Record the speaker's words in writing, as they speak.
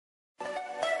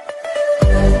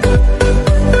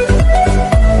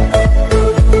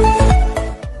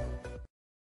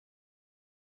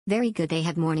Very good. They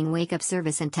have morning wake-up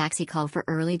service and taxi call for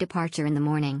early departure in the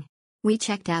morning. We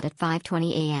checked out at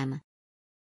 5:20 a.m.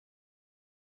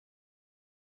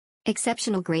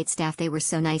 Exceptional, great staff. They were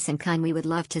so nice and kind. We would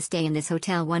love to stay in this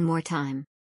hotel one more time.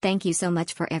 Thank you so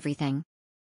much for everything.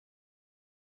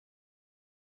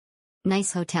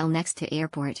 Nice hotel next to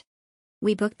airport.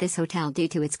 We booked this hotel due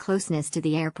to its closeness to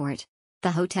the airport.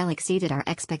 The hotel exceeded our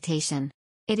expectation.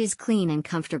 It is clean and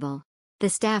comfortable. The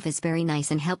staff is very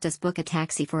nice and helped us book a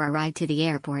taxi for our ride to the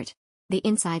airport. The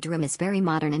inside room is very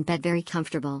modern and bed very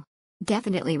comfortable.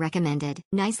 Definitely recommended.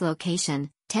 Nice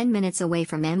location, 10 minutes away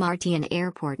from MRT and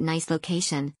airport. Nice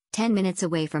location, 10 minutes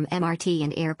away from MRT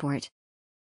and airport.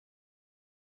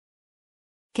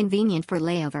 Convenient for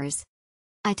layovers.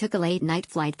 I took a late night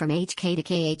flight from HK to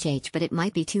KHH, but it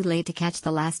might be too late to catch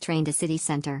the last train to city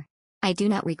center. I do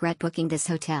not regret booking this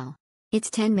hotel.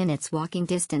 It's 10 minutes walking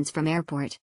distance from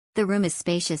airport. The room is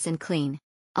spacious and clean.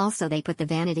 Also, they put the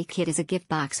vanity kit as a gift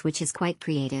box, which is quite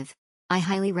creative. I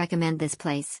highly recommend this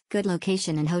place. Good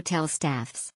location and hotel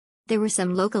staffs. There were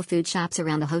some local food shops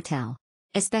around the hotel.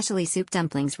 Especially soup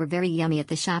dumplings were very yummy at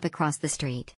the shop across the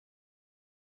street.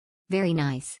 Very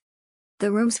nice.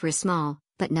 The rooms were small,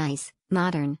 but nice,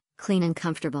 modern, clean and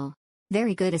comfortable.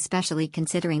 Very good, especially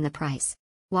considering the price.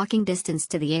 Walking distance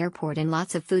to the airport and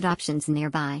lots of food options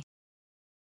nearby.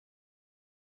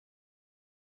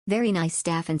 Very nice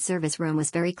staff and service. Room was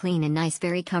very clean and nice,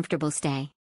 very comfortable stay.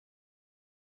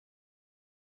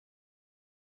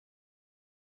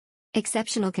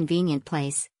 Exceptional, convenient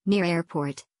place, near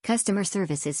airport. Customer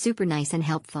service is super nice and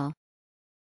helpful.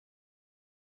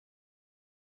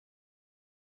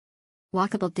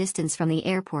 Walkable distance from the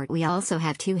airport. We also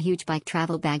have 2 huge bike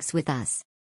travel bags with us.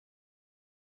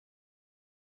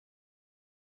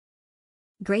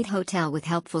 Great hotel with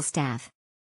helpful staff.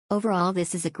 Overall,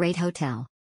 this is a great hotel.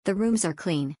 The rooms are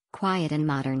clean, quiet and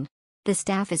modern. The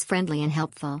staff is friendly and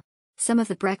helpful. Some of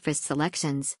the breakfast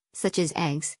selections, such as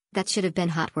eggs, that should have been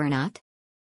hot, were not.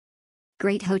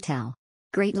 Great hotel.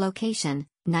 Great location,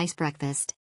 nice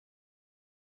breakfast.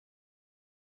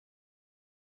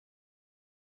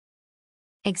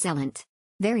 Excellent.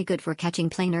 Very good for catching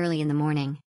plane early in the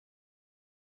morning.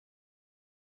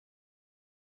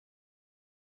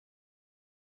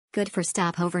 Good for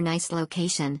stopover. Nice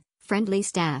location, friendly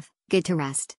staff, good to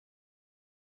rest.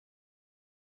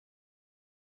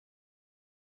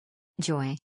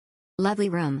 Joy. Lovely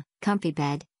room, comfy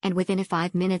bed, and within a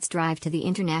 5 minutes drive to the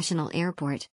international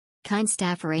airport. Kind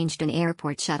staff arranged an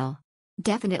airport shuttle.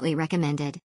 Definitely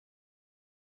recommended.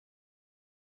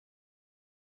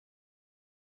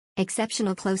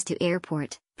 Exceptional, close to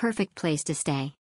airport, perfect place to stay.